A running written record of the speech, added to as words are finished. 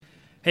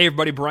Hey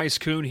everybody, Bryce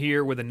Coon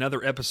here with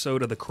another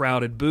episode of The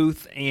Crowded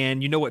Booth,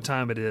 and you know what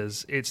time it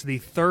is. It's the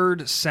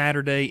third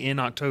Saturday in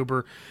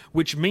October,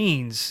 which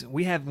means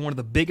we have one of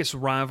the biggest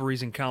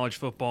rivalries in college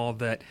football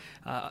that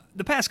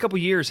the past couple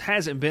years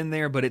hasn't been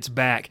there, but it's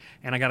back,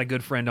 and I got a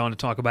good friend on to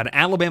talk about it.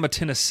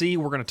 Alabama-Tennessee,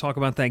 we're going to talk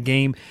about that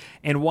game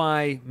and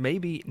why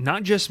maybe,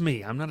 not just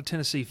me, I'm not a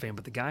Tennessee fan,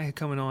 but the guy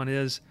coming on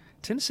is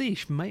Tennessee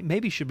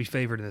maybe should be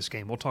favored in this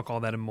game. We'll talk all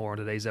that and more on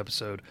today's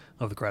episode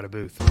of The Crowded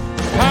Booth.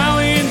 Pile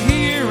in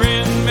here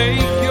and make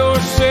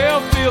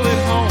yourself feel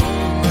at home.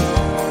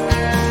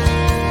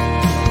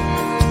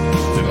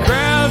 The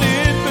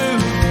Crowded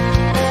Booth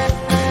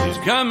is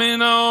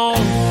coming on.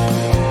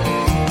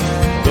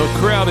 The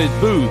Crowded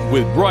Booth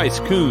with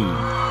Bryce Coon.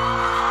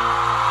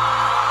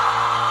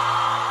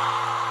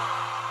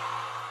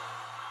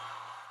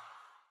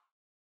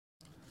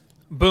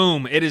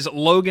 Boom! It is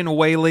Logan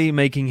Whaley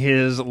making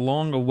his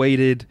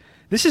long-awaited.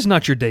 This is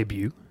not your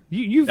debut.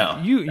 It's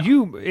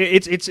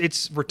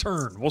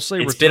return. We'll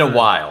say it's return. been a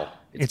while.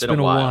 It's been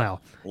a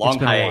while. Long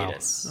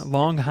hiatus.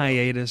 Long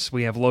hiatus.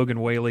 We have Logan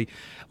Whaley.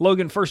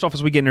 Logan, first off,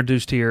 as we get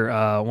introduced here,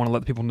 I want to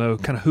let people know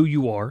kind of who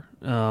you are.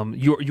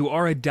 You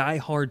are a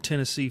diehard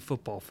Tennessee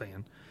football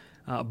fan,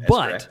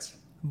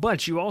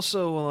 but you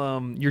also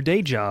your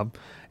day job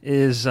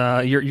is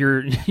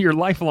your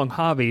lifelong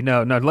hobby.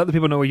 No, let the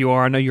people know where you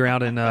are. I know you're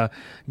out in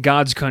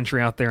God's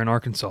country out there in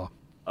Arkansas.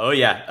 Oh,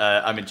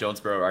 yeah. I'm in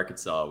Jonesboro,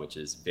 Arkansas, which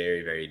is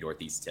very, very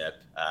northeast tip.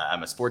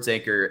 I'm a sports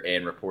anchor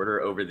and reporter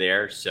over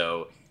there.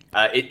 So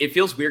it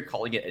feels weird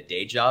calling it a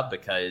day job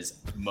because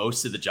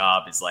most of the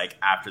job is like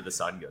after the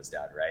sun goes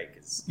down, right?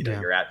 Because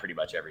you're at pretty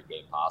much every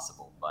game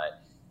possible.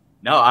 But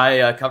no,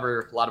 I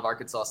cover a lot of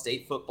Arkansas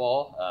State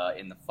football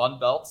in the Fun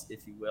Belt,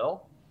 if you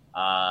will.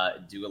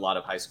 Do a lot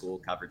of high school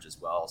coverage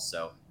as well.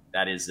 So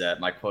that is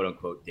my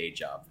quote-unquote day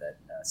job that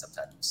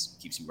sometimes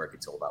keeps me working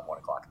until about 1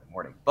 o'clock in the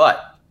morning.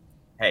 But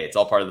hey, it's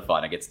all part of the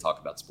fun. I get to talk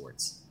about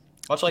sports,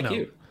 much like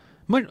you.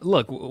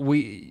 Look,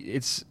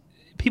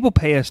 people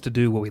pay us to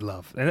do what we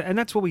love, and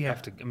that's what we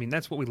have to. I mean,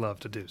 that's what we love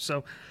to do.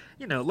 So,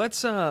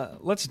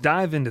 let's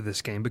dive into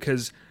this game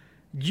because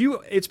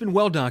it's been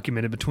well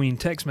documented between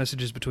text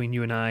messages between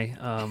you and I.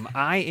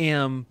 I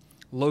am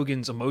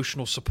Logan's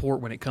emotional support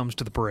when it comes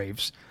to the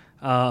Braves.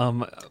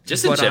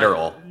 Just in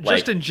general,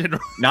 not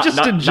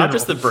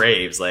just the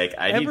Braves. Like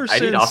I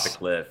need off the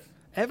cliff.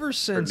 Ever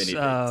since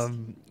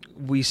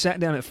we sat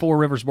down at Four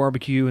Rivers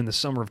Barbecue in the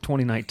summer of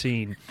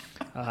 2019,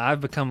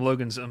 I've become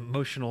Logan's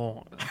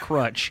emotional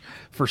crutch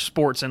for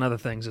sports and other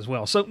things as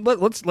well. So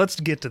let's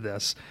get to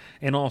this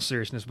in all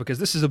seriousness because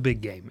this is a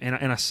big game,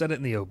 and I said it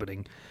in the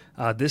opening.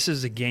 This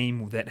is a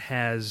game that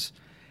has,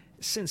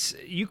 since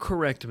you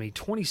correct me,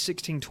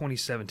 2016,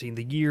 2017,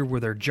 the year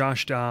where they're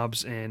Josh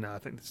Dobbs and I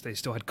think they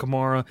still had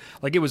Kamara.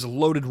 Like it was a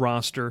loaded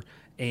roster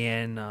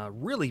and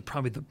really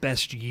probably the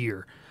best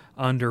year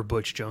under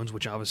Butch Jones,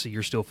 which obviously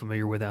you're still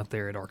familiar with out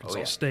there at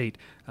Arkansas State.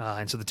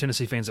 And so the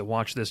Tennessee fans that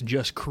watch this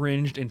just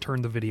cringed and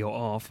turned the video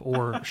off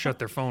or shut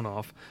their phone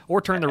off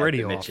or turned the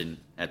radio off.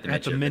 At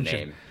the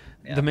mention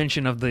the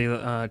mention of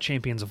the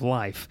champions of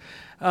life.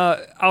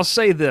 I'll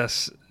say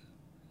this.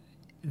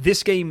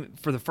 This game,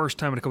 for the first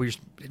time in a couple years,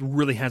 it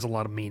really has a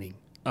lot of meaning.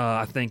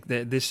 I think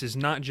that this is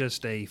not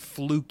just a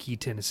fluky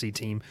Tennessee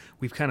team.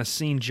 We've kind of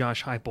seen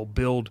Josh Heupel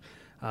build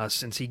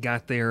since he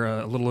got there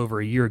a little over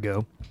a year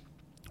ago,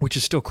 which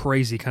is still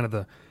crazy, kind of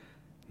the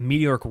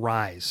meteoric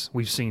rise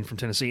we've seen from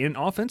Tennessee, and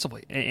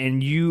offensively.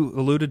 And you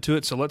alluded to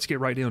it, so let's get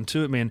right down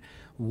to it, man.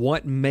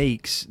 What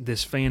makes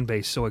this fan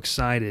base so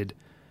excited?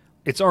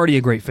 It's already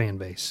a great fan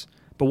base,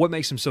 but what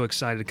makes them so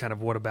excited, kind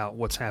of what about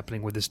what's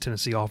happening with this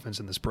Tennessee offense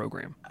in this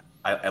program?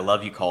 I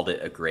love you called it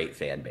a great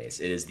fan base.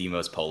 It is the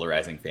most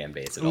polarizing fan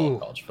base in all of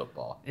college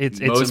football. It's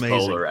most amazing.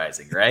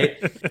 Polarizing, right?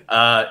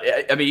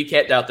 I mean, you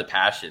can't doubt the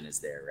passion is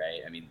there,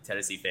 right? I mean,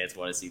 Tennessee fans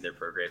want to see their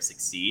program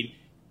succeed.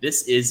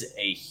 This is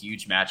a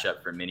huge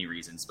matchup for many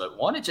reasons, but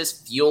one, it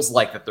just feels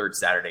like the third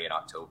Saturday in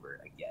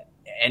October again.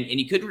 And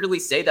you couldn't really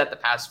say that the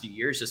past few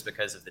years just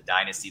because of the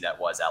dynasty that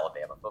was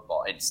Alabama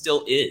football. And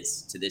still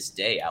is to this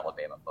day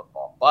Alabama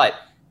football. But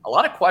a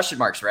lot of question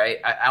marks, right?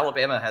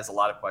 Alabama has a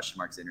lot of question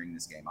marks entering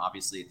this game.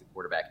 Obviously, at the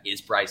quarterback,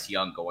 is Bryce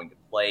Young going to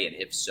play? And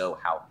if so,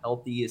 how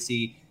healthy is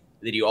he?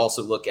 Then you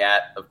also look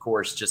at, of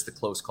course, just the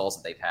close calls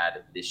that they've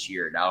had this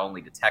year, not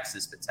only to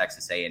Texas, but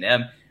Texas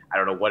A&M. I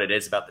don't know what it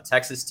is about the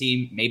Texas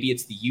team. Maybe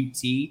it's the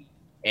UT.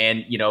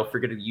 And, if we're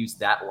going to use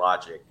that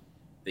logic,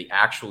 the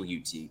actual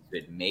UT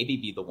could maybe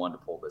be the one to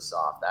pull this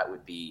off. That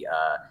would be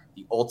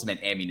the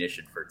ultimate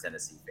ammunition for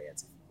Tennessee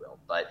fans, if you will.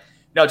 But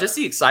no, just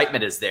the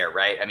excitement is there,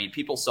 right? I mean,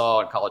 people saw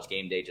on College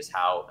Game Day just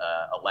how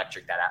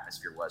electric that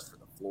atmosphere was for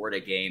the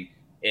Florida game.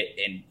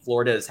 And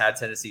Florida has had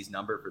Tennessee's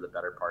number for the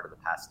better part of the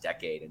past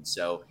decade. And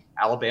so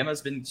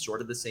Alabama's been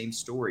sort of the same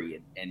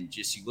story. And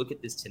just you look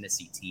at this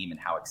Tennessee team and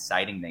how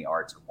exciting they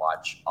are to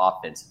watch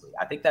offensively.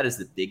 I think that is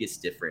the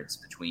biggest difference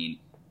between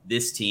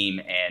this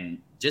team and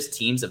just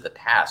teams of the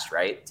past,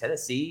 right?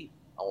 Tennessee,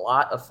 a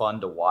lot of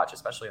fun to watch,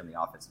 especially on the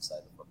offensive side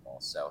of the football.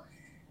 So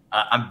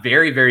I'm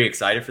very, very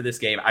excited for this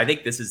game. I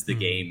think this is the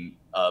game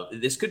of –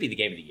 this could be the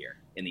game of the year.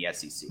 in the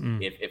SEC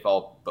if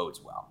all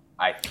bodes well.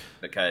 I think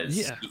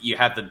because you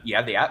have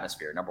the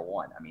atmosphere. Number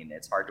one, I mean,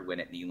 it's hard to win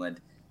at Neyland,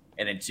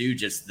 and then two,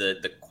 just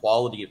the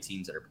quality of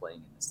teams that are playing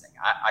in this thing.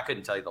 I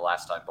couldn't tell you the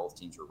last time both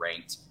teams were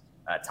ranked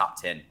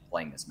top 10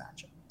 playing this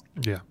matchup.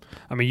 Yeah,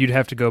 I mean, you'd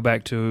have to go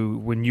back to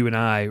when you and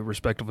I,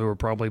 respectively, were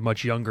probably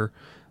much younger.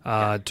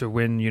 To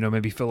when,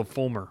 maybe Philip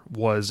Fulmer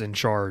was in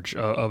charge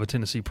of a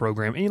Tennessee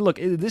program. And look,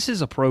 this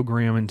is a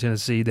program in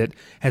Tennessee that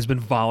has been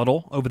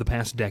volatile over the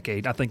past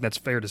decade. I think that's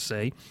fair to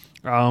say.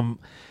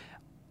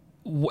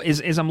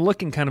 As I'm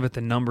looking kind of at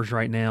the numbers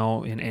right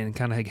now and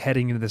kind of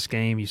heading into this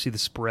game, you see the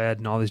spread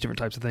and all these different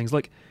types of things.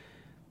 Like,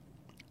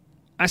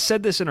 I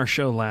said this in our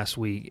show last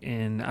week,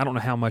 and I don't know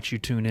how much you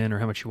tune in or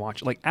how much you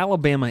watch. Like,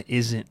 Alabama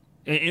isn't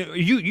 –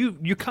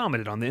 you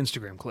commented on the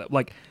Instagram clip.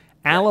 Like,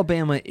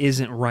 Alabama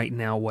isn't right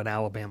now what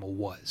Alabama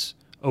was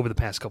over the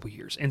past couple of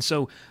years. And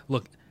so,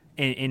 look,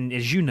 and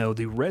as you know,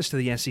 the rest of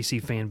the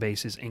SEC fan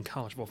bases and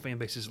college football fan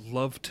bases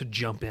love to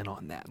jump in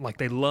on that. Like,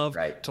 they love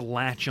to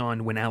latch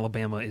on when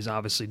Alabama is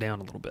obviously down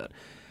a little bit.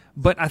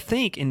 But I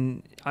think,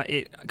 and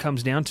it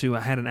comes down to,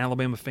 I had an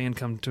Alabama fan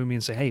come to me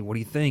and say, hey, what do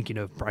you think?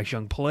 If Bryce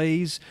Young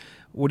plays,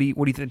 what do you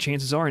think the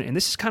chances are? And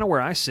this is kind of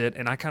where I sit,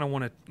 and I kind of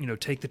want to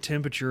take the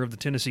temperature of the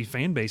Tennessee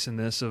fan base in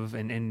this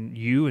and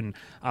you, and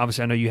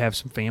obviously I know you have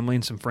some family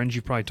and some friends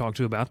you probably talked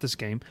to about this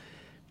game.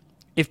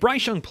 If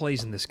Bryce Young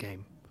plays in this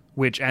game,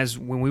 which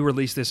when we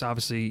release this,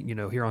 obviously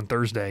here on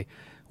Thursday,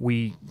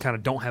 we kind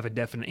of don't have a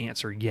definite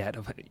answer yet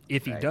of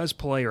if he does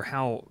play or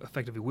how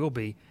effective he will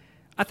be.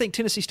 I think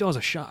Tennessee still has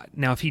a shot.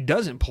 Now, if he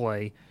doesn't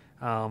play,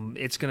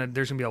 there's going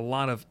to be a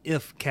lot of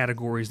if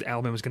categories that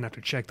Alabama's going to have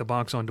to check the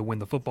box on to win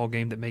the football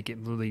game that make it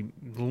really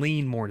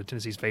lean more into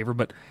Tennessee's favor.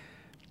 But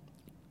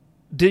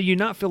do you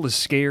not feel as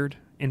scared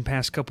in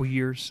past couple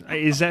years?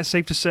 Is that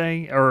safe to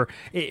say? Or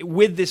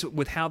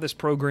with how this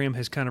program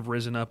has kind of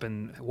risen up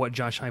and what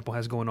Josh Heupel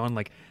has going on,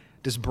 like,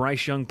 does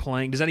Bryce Young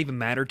playing, does that even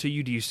matter to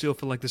you? Do you still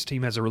feel like this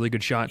team has a really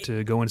good shot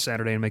to go in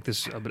Saturday and make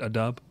this a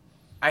dub?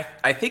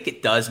 I think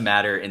it does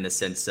matter in the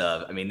sense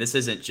of, I mean, this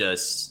isn't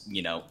just,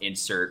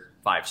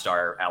 insert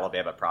 5-star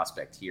Alabama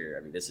prospect here.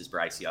 I mean, this is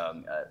Bryce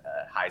Young, a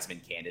Heisman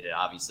candidate,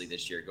 obviously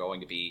this year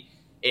going to be,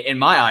 in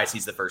my eyes,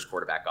 he's the first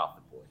quarterback off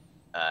the board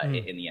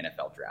in the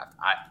NFL draft.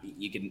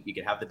 You can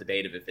have the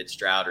debate of if it's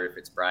Stroud or if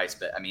it's Bryce,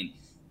 but I mean,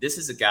 this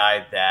is a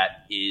guy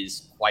that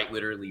is quite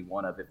literally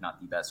one of, if not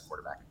the best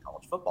quarterback in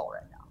college football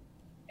right now.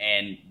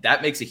 And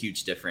that makes a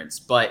huge difference.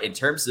 But in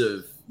terms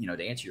of,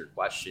 to answer your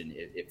question,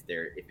 if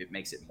it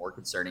makes it more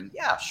concerning,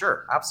 yeah,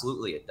 sure,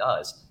 absolutely it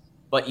does.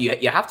 But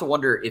you have to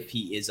wonder if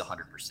he is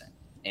 100%.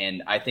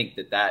 And I think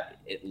that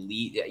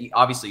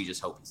obviously you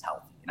just hope he's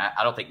healthy. And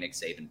I don't think Nick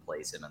Saban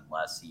plays him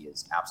unless he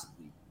is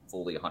absolutely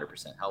fully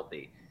 100%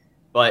 healthy.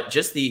 But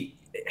just the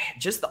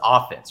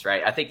offense,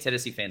 right? I think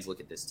Tennessee fans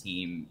look at this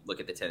team, look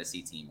at the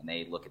Tennessee team, and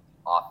they look at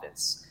the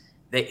offense.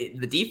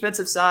 The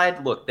defensive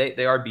side, look,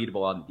 they are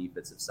beatable on the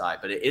defensive side,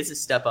 but it is a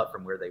step up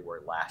from where they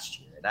were last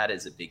year. And that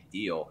is a big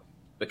deal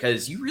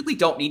because you really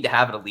don't need to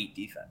have an elite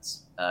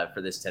defense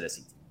for this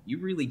Tennessee team. You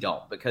really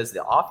don't, because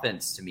the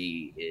offense to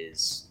me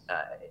is,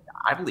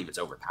 I believe it's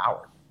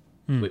overpowered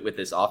with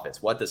this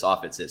offense. What this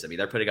offense is, I mean,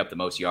 they're putting up the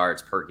most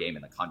yards per game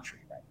in the country,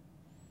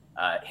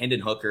 right?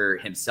 Hendon Hooker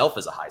himself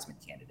is a Heisman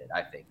candidate,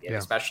 I think, and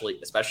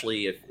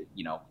especially if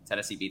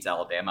Tennessee beats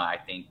Alabama, I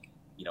think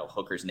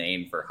Hooker's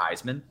name for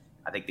Heisman,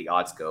 I think the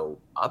odds go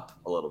up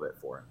a little bit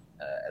for him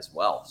as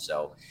well.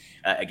 So,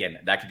 again,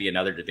 that could be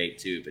another debate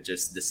too. But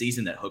just the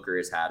season that Hooker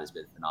has had has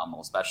been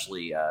phenomenal.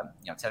 Especially,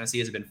 Tennessee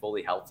has been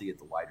fully healthy at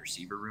the wide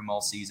receiver room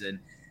all season.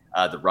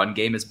 The run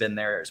game has been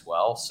there as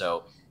well.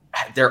 So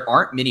there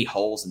aren't many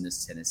holes in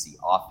this Tennessee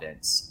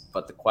offense.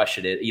 But the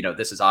question is,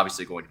 this is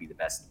obviously going to be the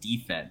best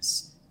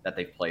defense that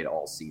they've played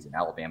all season.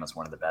 Alabama's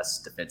one of the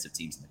best defensive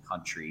teams in the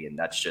country, and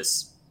that's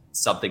just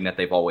something that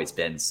they've always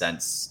been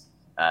since.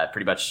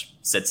 Pretty much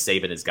since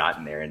Saban has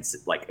gotten there, and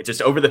like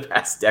just over the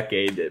past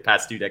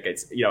 2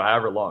 decades,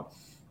 however long.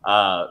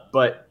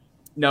 But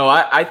no,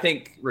 I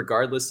think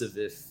regardless of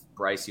if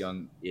Bryce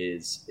Young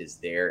is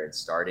there and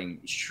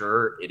starting,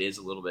 sure, it is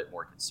a little bit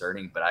more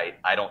concerning, but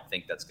I don't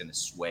think that's going to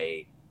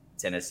sway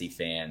Tennessee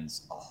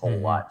fans a whole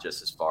lot,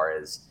 just as far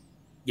as,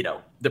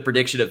 the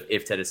prediction of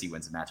if Tennessee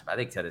wins the matchup. I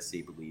think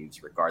Tennessee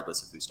believes,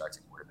 regardless of who starts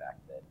at quarterback,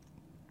 that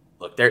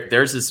look,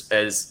 there's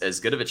as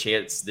good of a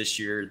chance this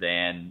year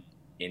than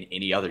in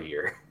any other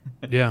year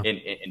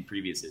in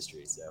previous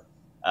history. So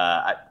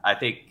I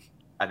think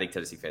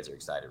Tennessee fans are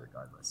excited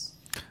regardless.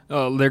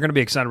 They're going to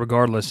be excited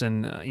regardless.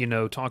 And,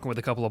 talking with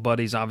a couple of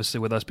buddies, obviously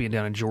with us being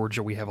down in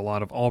Georgia, we have a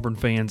lot of Auburn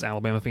fans,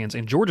 Alabama fans,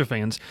 and Georgia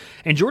fans.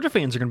 And Georgia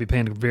fans are going to be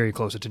paying very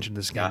close attention to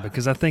this game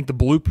because I think the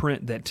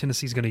blueprint that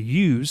Tennessee's going to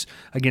use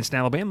against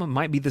Alabama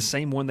might be the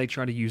same one they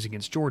try to use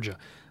against Georgia.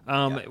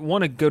 I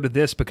want to go to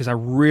this because I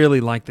really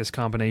like this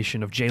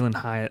combination of Jalen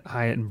Hyatt,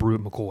 and Bru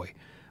McCoy.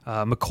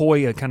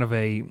 McCoy, kind of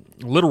a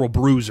literal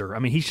bruiser. I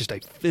mean, he's just a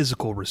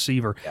physical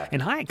receiver. Yeah.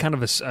 And Hyatt kind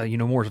of a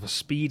more of a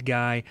speed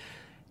guy.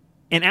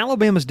 And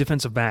Alabama's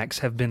defensive backs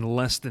have been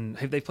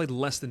they played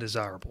less than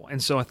desirable.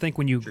 And so I think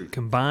when you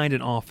combine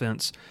an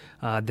offense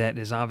that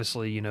is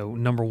obviously,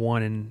 number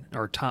one in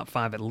or top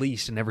 5 at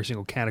least in every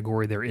single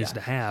category there is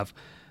to have,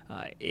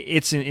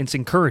 it's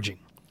encouraging.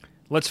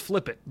 Let's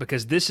flip it,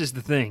 because this is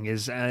the thing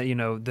is,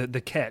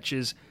 the catch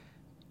is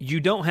you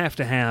don't have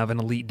to have an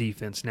elite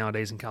defense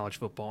nowadays in college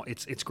football.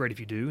 It's great if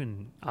you do,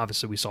 and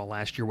obviously we saw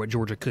last year what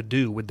Georgia could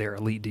do with their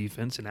elite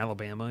defense, and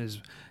Alabama has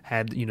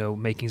had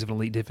makings of an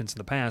elite defense in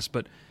the past.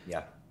 But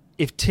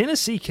if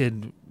Tennessee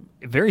could,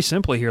 very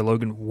simply here,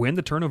 Logan, win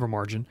the turnover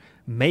margin,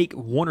 make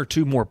 1 or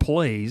 2 more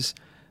plays,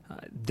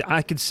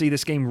 I could see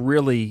this game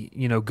really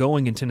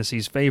going in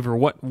Tennessee's favor.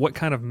 What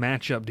kind of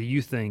matchup do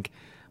you think?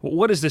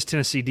 What is this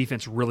Tennessee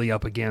defense really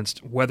up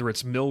against, whether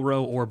it's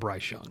Milroe or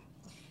Bryce Young?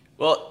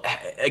 Well,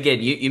 again,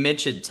 you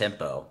mentioned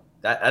tempo.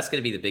 That's going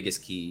to be the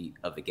biggest key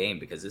of the game,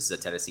 because this is a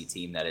Tennessee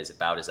team that is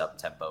about as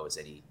up-tempo as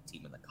any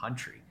team in the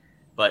country.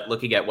 But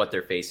looking at what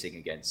they're facing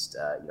against,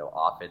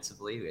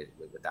 offensively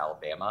with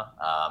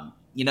Alabama,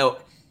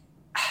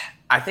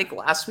 I think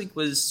last week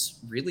was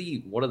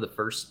really one of the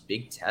first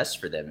big tests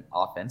for them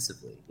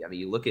offensively. I mean,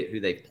 you look at who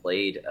they've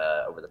played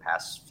over the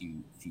past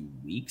few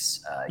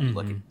weeks. You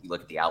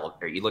look at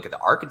the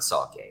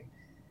Arkansas game.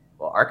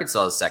 Well,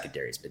 Arkansas's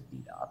secondary has been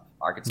beat up.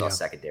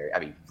 Secondary,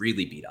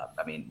 really beat up.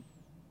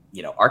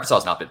 Arkansas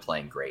has not been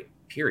playing great,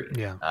 period.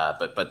 Yeah.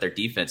 But their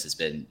defense has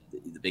been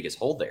the biggest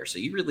hole there. So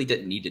you really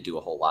didn't need to do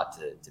a whole lot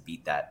to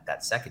beat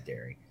that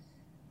secondary.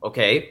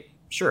 Okay,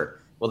 sure.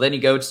 Well, then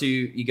you go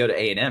to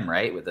A&M,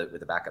 right, with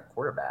a backup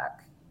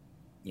quarterback.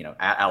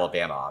 At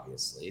Alabama,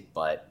 obviously,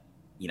 but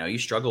you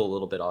struggle a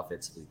little bit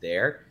offensively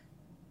there.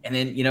 And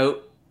then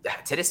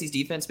Tennessee's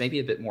defense may be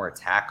a bit more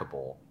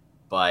attackable,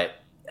 but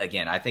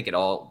again, I think it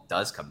all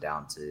does come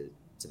down to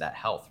that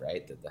health,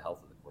 right? The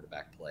health of the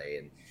quarterback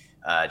play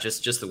and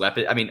just the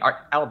weapon.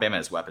 Alabama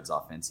has weapons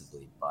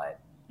offensively,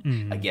 but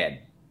again,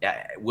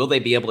 will they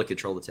be able to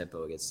control the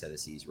tempo against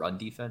Tennessee's run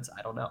defense?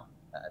 I don't know.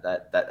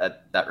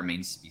 That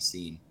remains to be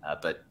seen.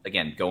 But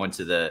again, going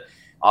to the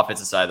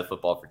offensive side of the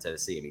football for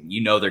Tennessee,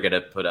 they're going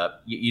to put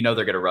up, they're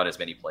going to run as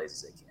many plays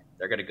as they can.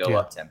 They're going to go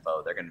up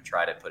tempo. They're going to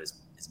try to put as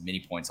many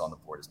points on the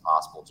board as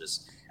possible.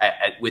 Just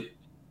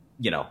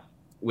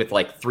with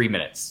like 3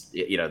 minutes,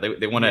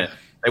 they want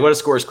to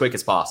score as quick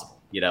as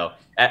possible.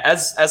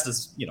 As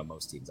does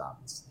most teams,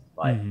 obviously.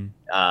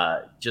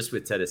 But just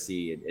with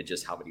Tennessee and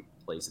just how many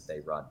plays that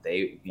they run,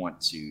 they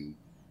want to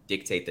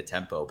dictate the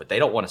tempo, but they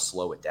don't want to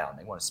slow it down.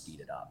 They want to speed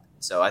it up.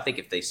 So I think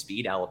if they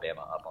speed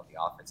Alabama up on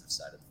the offensive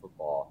side of the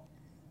football,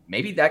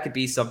 maybe that could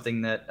be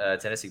something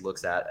that Tennessee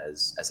looks at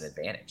as an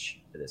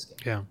advantage for this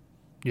game.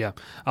 Yeah,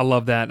 I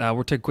love that.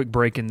 We'll take a quick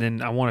break, and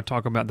then I want to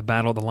talk about the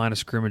battle of the line of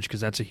scrimmage,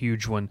 because that's a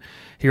huge one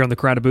here on the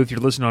Crowded Booth.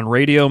 You're listening on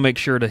radio. Make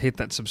sure to hit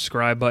that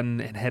subscribe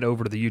button and head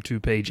over to the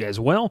YouTube page as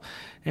well.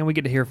 And we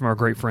get to hear from our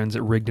great friends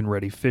at Rigged and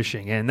Ready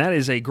Fishing. And that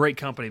is a great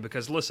company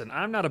because, listen,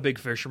 I'm not a big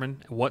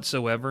fisherman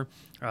whatsoever.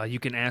 You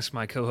can ask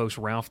my co-host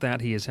Ralph that.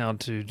 He has had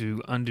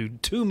to undo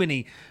too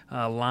many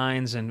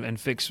lines and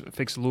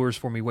fix lures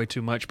for me way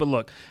too much. But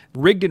look,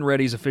 Rigged and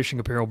Ready is a fishing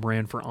apparel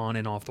brand for on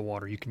and off the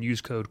water. You can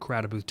use code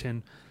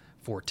CrowdedBooth10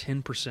 for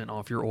 10%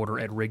 off your order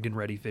at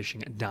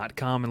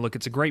riggedandreadyfishing.com. And look,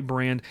 it's a great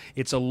brand.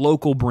 It's a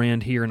local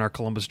brand here in our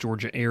Columbus,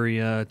 Georgia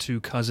area.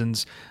 2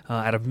 cousins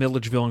out of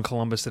Milledgeville and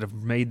Columbus that have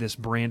made this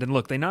brand. And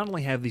look, they not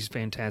only have these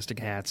fantastic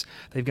hats,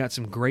 they've got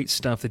some great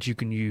stuff that you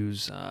can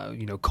use.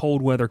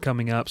 Cold weather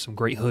coming up, some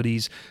great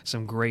hoodies,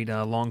 some great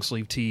long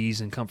sleeve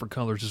tees and comfort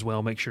colors as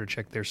well. Make sure to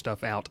check their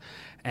stuff out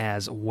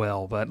as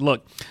well. But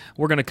look,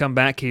 we're going to come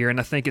back here, and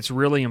I think it's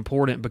really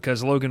important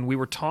because, Logan, we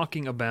were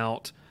talking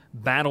about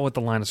battle at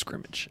the line of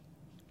scrimmage.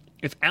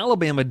 If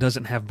Alabama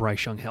doesn't have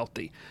Bryce Young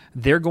healthy,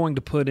 they're going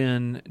to put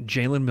in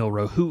Jalen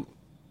Milroe, who,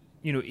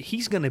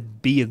 he's going to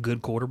be a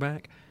good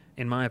quarterback,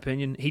 in my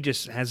opinion. He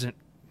just hasn't.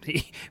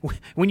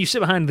 When you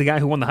sit behind the guy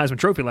who won the Heisman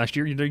Trophy last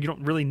year, you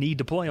don't really need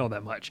to play all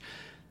that much.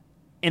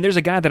 And there's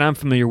a guy that I'm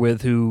familiar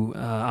with who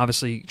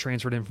obviously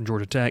transferred in from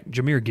Georgia Tech.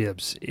 Jahmyr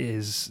Gibbs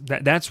is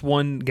that's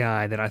one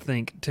guy that I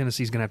think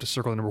Tennessee's going to have to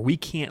circle the number. We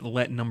can't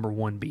let number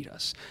 1 beat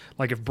us.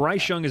 Like, if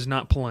Bryce Young is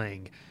not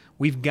playing,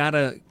 we've got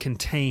to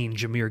contain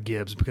Jahmyr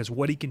Gibbs, because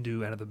what he can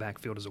do out of the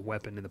backfield is a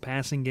weapon in the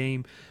passing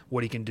game,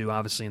 what he can do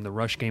obviously in the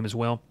rush game as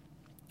well.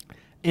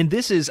 And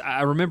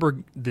I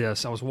remember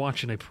this, I was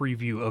watching a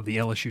preview of the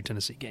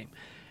LSU-Tennessee game,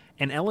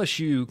 and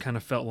LSU kind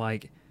of felt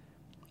like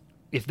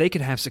if they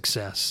could have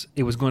success,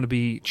 it was going to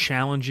be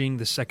challenging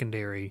the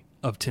secondary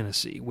of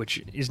Tennessee,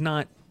 which is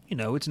not,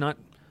 it's not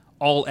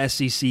all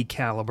SEC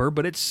caliber,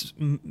 but it's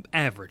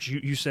average.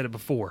 You said it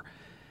before.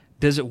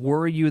 Does it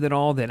worry you at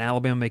all that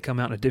Alabama may come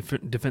out in a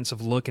different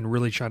defensive look and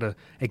really try to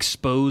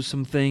expose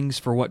some things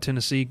for what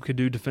Tennessee could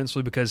do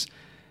defensively? Because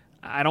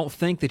I don't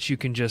think that you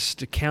can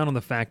just count on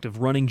the fact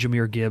of running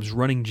Jahmyr Gibbs,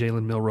 running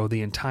Jalen Milroe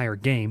the entire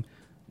game.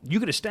 You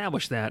could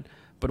establish that,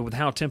 but with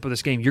how tempo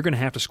this game, you're going to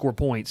have to score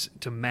points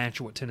to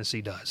match what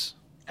Tennessee does.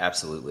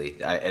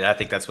 Absolutely. And I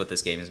think that's what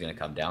this game is going to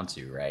come down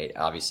to, right?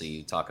 Obviously,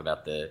 you talk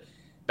about the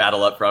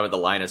battle up front of the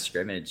line of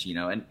scrimmage,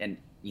 and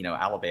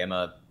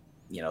Alabama,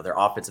 their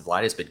offensive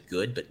line has been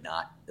good, but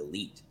not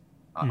elite,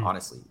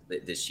 honestly,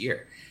 this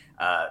year.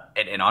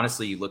 And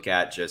honestly, you look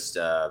at just,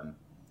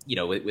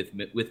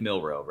 with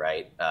Milroe,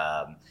 right?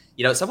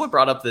 Someone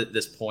brought up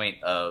this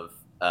point of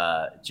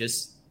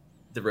just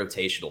the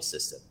rotational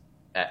system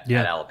at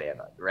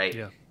Alabama, right?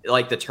 Yeah.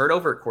 Like the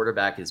turnover at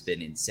quarterback has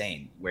been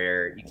insane,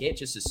 where you can't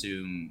just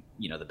assume,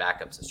 the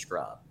backup's a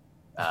scrub.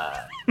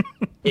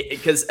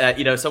 Because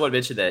someone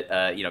mentioned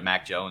that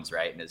Mac Jones,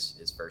 right, in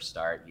his first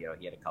start, he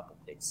had a couple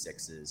pick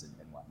sixes and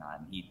whatnot,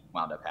 and he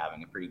wound up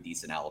having a pretty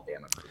decent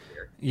Alabama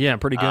career. Yeah,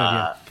 pretty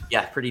good.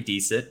 Yeah, pretty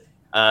decent.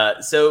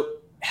 So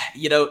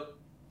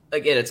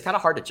again, it's kind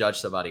of hard to judge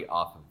somebody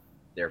off of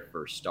their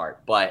first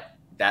start, but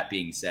that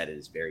being said, it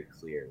is very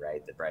clear,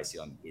 right, that Bryce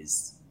Young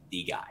is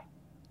the guy.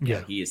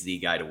 Yeah, he is the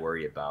guy to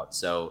worry about.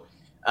 So.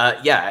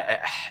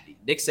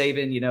 Nick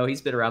Saban,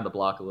 he's been around the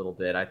block a little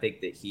bit. I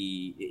think that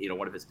he,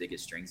 one of his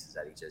biggest strengths is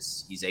that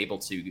he's able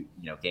to,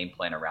 game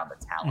plan around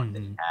the talent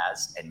that he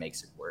has and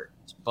makes it work.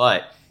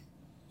 But,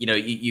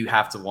 you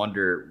have to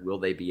wonder, will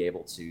they be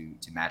able to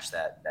match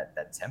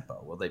that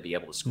tempo? Will they be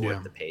able to score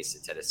at the pace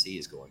that Tennessee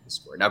is going to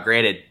score? Now,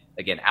 granted,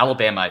 again,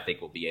 Alabama, I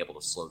think, will be able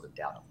to slow them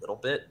down a little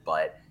bit,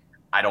 but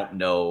I don't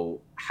know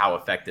how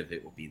effective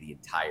it will be the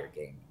entire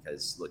game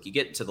because, look, you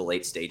get into the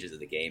late stages of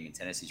the game and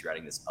Tennessee's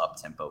running this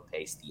up-tempo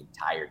pace the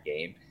entire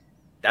game.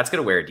 That's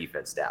going to wear a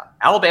defense down.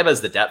 Alabama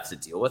has the depth to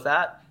deal with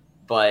that,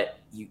 but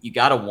you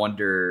got to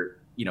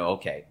wonder,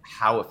 okay,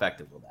 how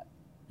effective will that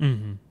be?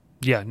 Mm-hmm.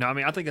 Yeah, no, I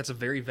mean, I think that's a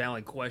very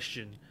valid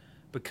question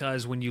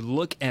because when you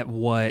look at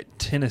what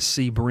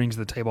Tennessee brings to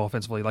the table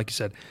offensively, like you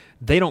said,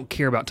 they don't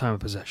care about time of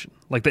possession.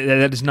 Like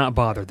that does not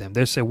bother them.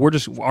 They say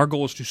our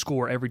goal is to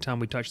score every time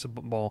we touch the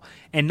ball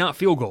and not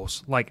field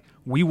goals. Like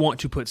we want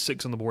to put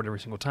 6 on the board every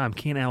single time.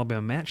 Can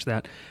Alabama match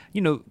that?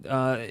 It'll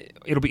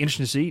be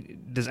interesting to see.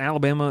 Does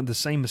Alabama the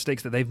same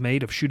mistakes that they've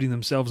made of shooting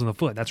themselves in the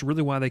foot? That's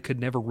really why they could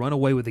never run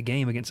away with the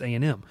game against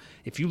A&M.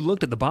 If you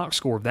looked at the box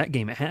score of that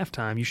game at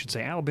halftime, you should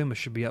say Alabama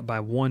should be up by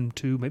 1,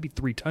 2, maybe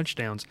 3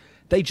 touchdowns.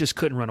 They just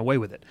couldn't run away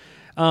with it.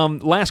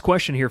 Last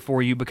question here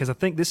for you because I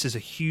think this is a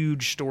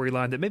huge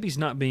storyline that maybe is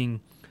not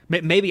being –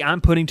 maybe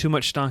I'm putting too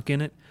much stock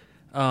in it.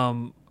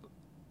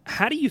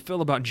 How do you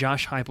feel about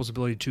Josh Heupel's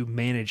ability to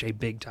manage a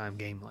big-time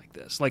game like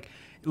this? Like,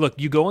 look,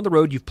 you go on the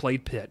road, you've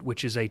played Pitt,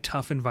 which is a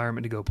tough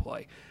environment to go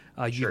play.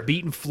 You've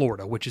beaten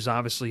Florida, which is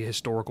obviously a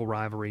historical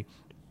rivalry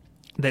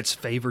that's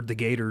favored the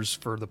Gators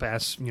for the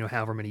past,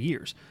 however many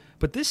years.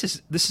 But this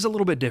is a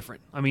little bit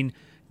different. I mean,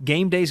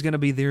 game day is going to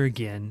be there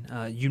again.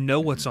 You know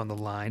what's on the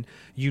line.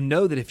 You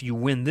know that if you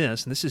win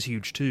this, and this is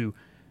huge too,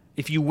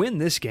 if you win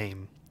this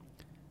game,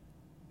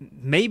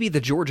 maybe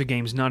the Georgia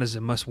game's not as a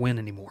must-win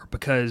anymore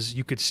because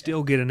you could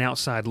still get an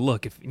outside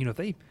look. If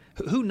they,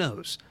 who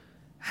knows?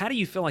 How do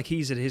you feel like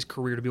he's at his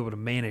career to be able to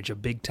manage a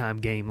big-time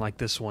game like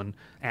this one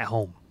at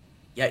home?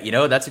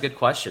 Yeah, that's a good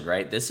question,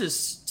 right? This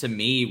is, to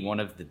me,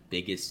 one of the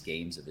biggest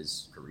games of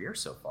his career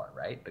so far,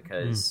 right?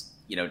 Because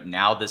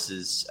now this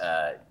is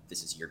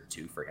year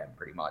 2 for him,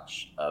 pretty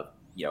much, of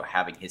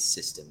having his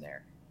system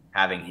there,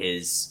 having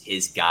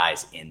his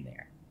guys in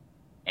there,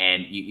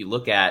 and you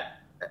look at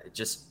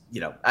just.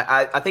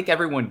 I think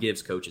everyone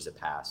gives coaches a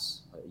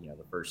pass,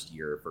 the first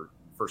year, for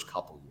first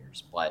couple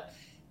years. But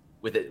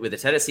with the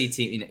Tennessee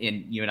team,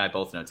 and you and I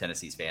both know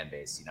Tennessee's fan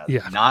base,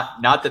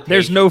 not the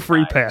there's no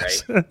free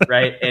pass,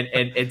 right?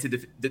 And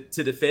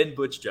to defend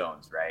Butch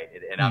Jones, right?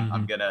 And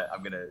I'm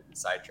gonna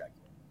sidetrack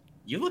you.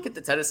 You look at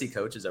the Tennessee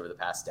coaches over the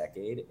past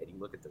decade, and you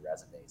look at the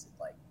resumes, and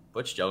like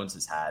Butch Jones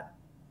has had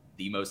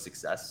the most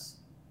success,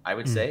 I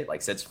would say,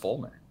 like since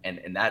Fulmer,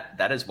 and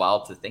that is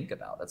wild to think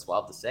about. That's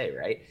wild to say,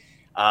 right?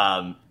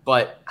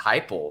 But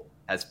Heupel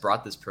has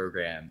brought this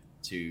program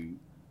to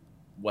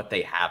what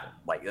they haven't.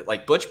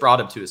 Like Butch brought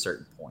him to a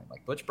certain point.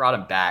 Like Butch brought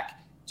him back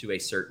to a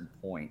certain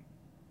point,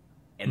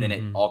 and then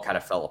it all kind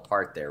of fell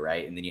apart there,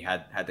 right? And then you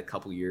had the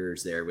couple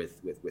years there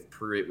with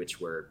Pruitt, which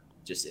were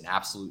just an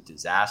absolute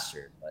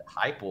disaster. But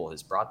Heupel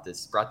has brought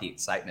the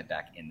excitement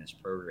back in this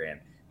program.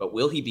 But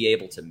will he be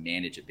able to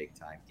manage a big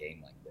time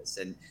game like this?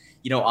 And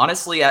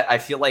honestly, I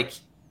feel like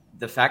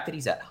the fact that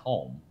he's at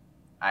home,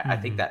 I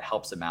think that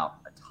helps him out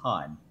a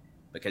ton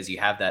because you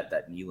have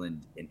that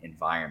Neyland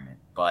environment.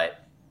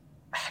 But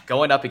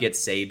going up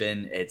against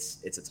Saban,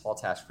 it's a tall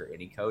task for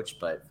any coach.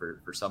 But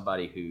for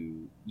somebody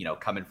who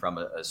coming from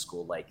a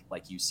school like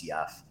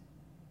UCF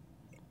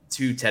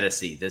to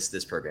Tennessee,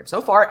 this program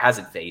so far it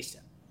hasn't faced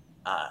him.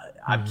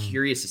 I'm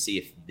curious to see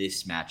if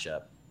this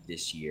matchup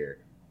this year,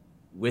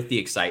 with the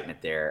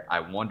excitement there, I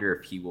wonder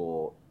if he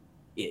will.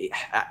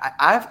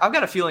 I've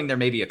got a feeling there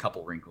may be a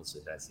couple wrinkles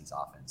to Tennessee's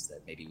offense that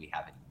maybe we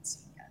haven't even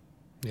seen yet.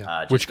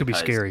 Yeah, which could be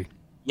scary.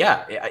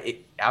 Yeah,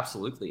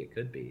 absolutely, it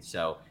could be.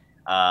 So,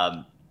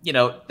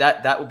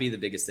 that would be the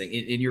biggest thing.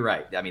 And you're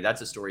right. I mean,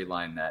 that's a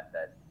storyline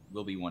that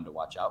will be one to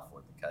watch out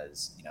for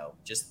because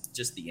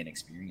just the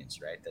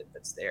inexperience, right?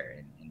 That's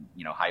there, and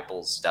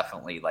Heupel's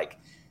definitely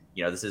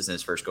this isn't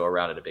his first go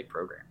around at a big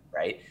program,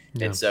 right?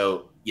 Yeah. And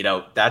so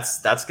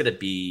that's going to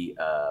be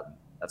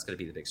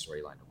the big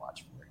storyline to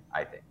watch for,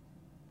 I think.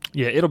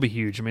 Yeah, it'll be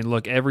huge. I mean,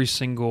 look, every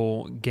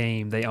single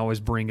game they always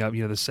bring up, the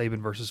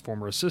Saban versus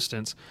former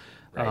assistants.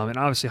 Right. And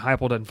obviously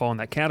Heupel doesn't fall in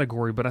that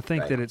category, but I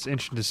think that it's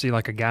interesting to see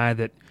like a guy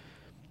that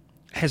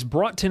has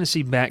brought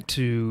Tennessee back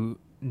to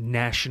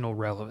national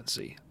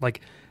relevancy. Like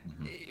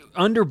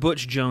under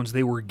Butch Jones,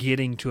 they were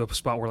getting to a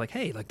spot where like,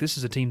 hey, like this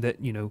is a team that,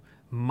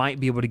 might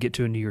be able to get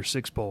to a New Year's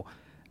Six bowl.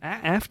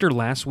 After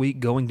last week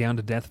going down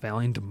to Death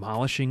Valley and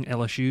demolishing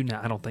LSU,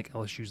 now I don't think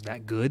LSU's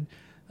that good,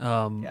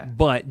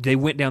 but they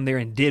went down there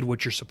and did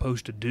what you're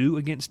supposed to do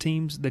against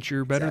teams that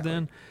you're better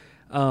than.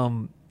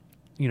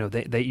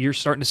 You're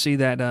starting to see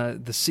that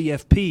the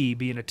CFP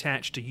being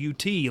attached to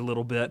UT a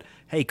little bit.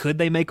 Hey, could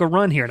they make a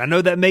run here? And I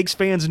know that makes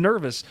fans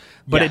nervous,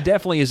 but it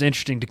definitely is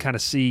interesting to kind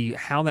of see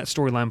how that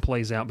storyline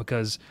plays out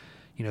because,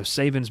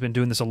 Saban's been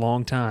doing this a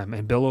long time,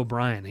 and Bill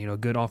O'Brien, a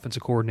good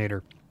offensive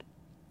coordinator.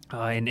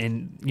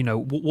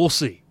 We'll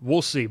see.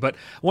 We'll see. But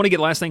I want to get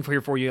last thing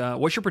for you.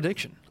 What's your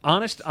prediction?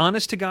 Honest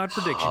to God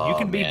prediction. You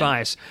can be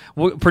biased.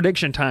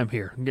 Prediction time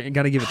here.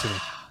 Got to give it to me.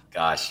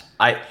 Gosh,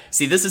 I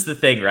see. This is the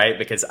thing, right?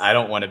 Because I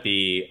don't want to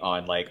be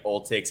on like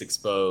old takes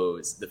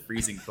exposed, the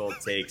freezing cold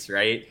takes,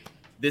 right?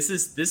 This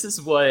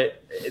is what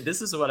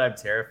I'm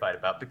terrified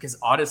about because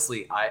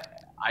honestly,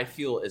 I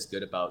feel as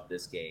good about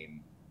this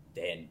game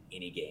than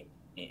any game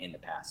in the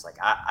past. Like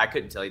I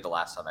couldn't tell you the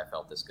last time I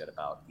felt this good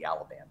about the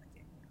Alabama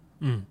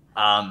game.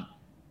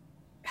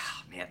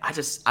 Man, I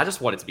just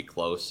want it to be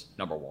close.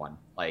 Number one,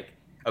 like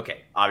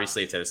okay,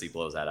 obviously if Tennessee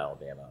blows out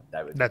Alabama,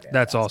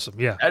 that's awesome.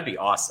 Yeah, that'd be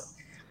awesome.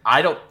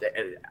 I don't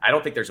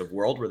think there's a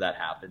world where that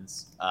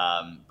happens,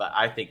 but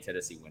I think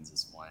Tennessee wins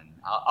this one.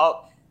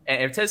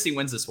 And if Tennessee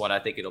wins this one, I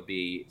think it'll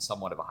be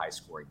somewhat of a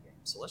high-scoring game.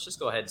 So let's just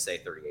go ahead and say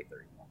 38-31.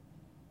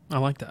 I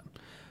like that.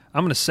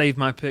 I'm going to save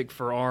my pick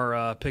for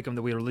our pick-em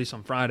that we release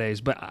on Fridays,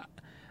 but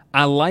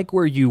I like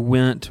where you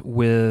went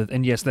with,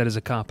 and yes, that is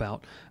a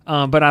cop-out,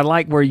 but I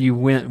like where you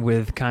went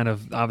with kind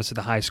of obviously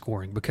the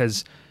high-scoring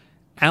because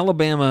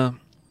Alabama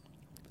 –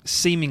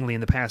 seemingly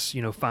in the past,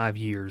 5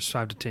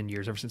 to 10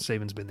 years, ever since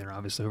Saban's been there,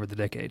 obviously over the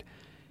decade,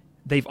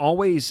 they've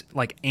always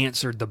like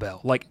answered the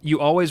bell. Like you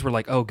always were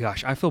like, oh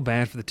gosh, I feel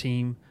bad for the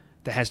team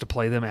that has to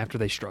play them after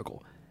they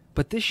struggle.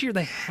 But this year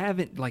they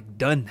haven't like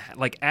done that.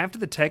 Like after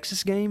the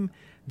Texas game,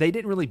 they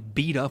didn't really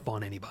beat up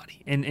on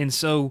anybody. And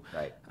so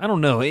I don't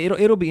know.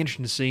 It'll be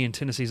interesting to see. And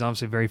Tennessee's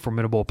obviously a very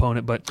formidable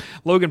opponent. But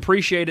Logan,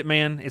 appreciate it,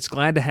 man. It's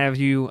glad to have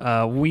you.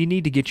 We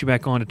need to get you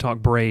back on to talk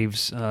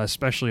Braves,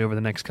 especially over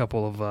the next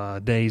couple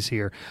of days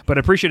here. But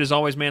I appreciate it as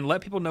always, man. Let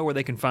people know where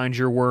they can find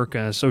your work,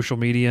 social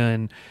media,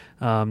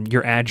 and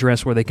your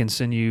address where they can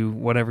send you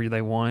whatever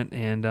they want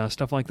and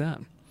stuff like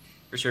that.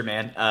 For sure,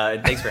 man.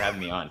 And thanks for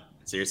having me on.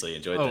 Seriously,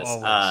 enjoyed this.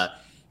 Always.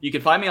 You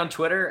can find me on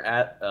Twitter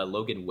at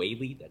Logan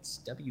Whaley.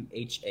 That's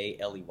Whaley.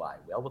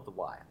 Well with the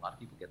Y. A lot of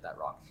people get that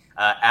wrong.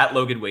 At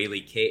Logan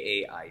Whaley,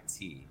 Kait.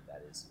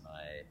 That is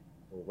my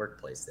little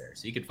workplace there.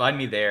 So you can find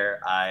me there.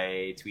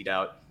 I tweet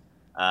out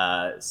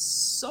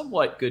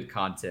somewhat good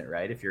content,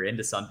 right? If you're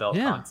into Sunbelt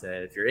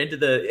content, if you're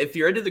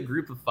into the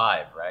group of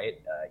five, right?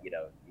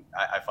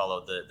 I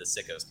follow the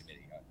Sickos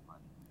committee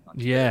on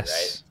Twitter,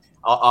 yes.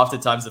 Right?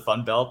 Oftentimes the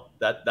Fun Belt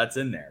that's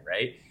in there,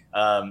 right?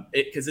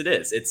 Because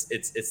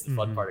it's the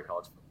fun part of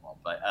college football.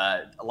 But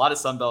a lot of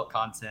Sun Belt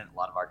content, a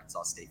lot of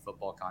Arkansas State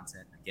football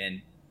content.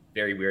 Again,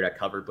 very weird. I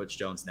cover Butch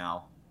Jones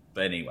now,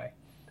 but anyway,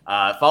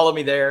 follow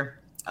me there.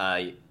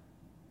 I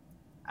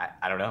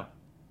don't know.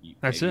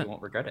 That's it. You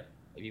won't regret it.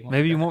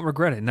 Maybe you won't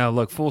regret it. No,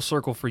 look, full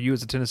circle for you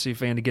as a Tennessee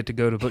fan to get to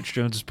go to Butch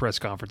Jones's press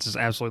conferences.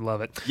 Absolutely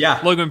love it. Yeah.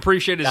 Logan,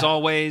 appreciate it as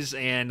always.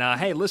 And,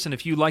 hey, listen,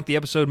 if you like the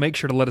episode, make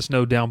sure to let us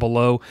know down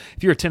below.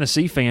 If you're a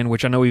Tennessee fan,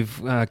 which I know we've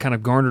kind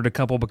of garnered a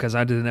couple because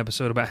I did an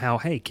episode about how,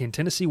 hey, can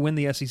Tennessee win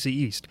the SEC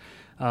East?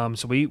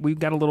 So we've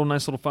got a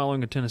nice little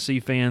following of Tennessee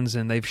fans,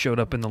 and they've showed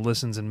up in the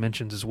listens and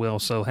mentions as well.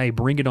 So, hey,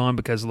 bring it on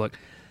because, look,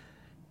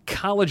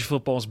 college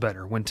football's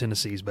better when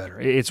Tennessee's better.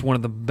 It's one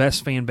of the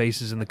best fan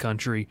bases in the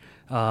country.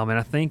 And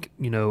I think,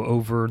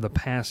 over the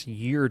past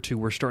year or two,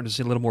 we're starting to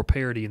see a little more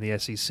parity in the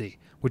SEC,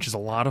 which is a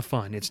lot of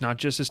fun. It's not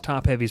just as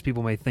top-heavy as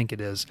people may think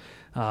it is,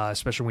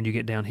 especially when you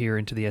get down here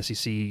into the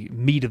SEC,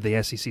 meat of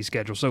the SEC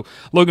schedule. So,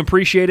 Logan,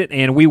 appreciate it,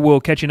 and we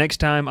will catch you next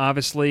time.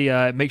 Obviously,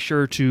 make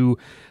sure to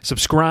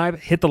subscribe,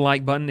 hit the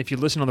like button. If you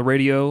listen on the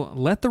radio,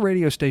 let the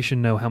radio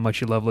station know how much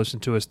you love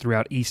listening to us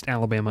throughout East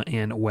Alabama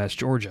and West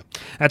Georgia.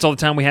 That's all the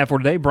time we have for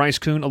today. Bryce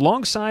Coon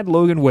alongside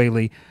Logan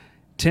Whaley.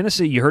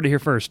 Tennessee, you heard it here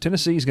first.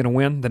 Tennessee is going to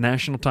win the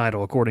national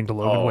title, according to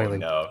Logan Whaley.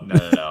 No.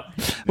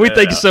 We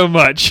thank you so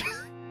much.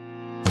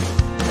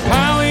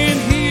 Pile in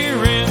here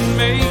and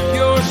make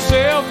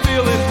yourself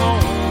feel at home.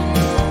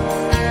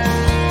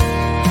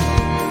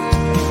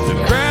 The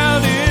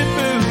crowded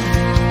booth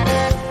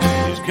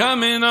is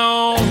coming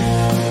on.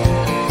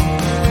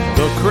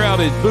 The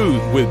Crowded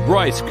Booth with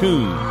Bryce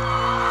Coon.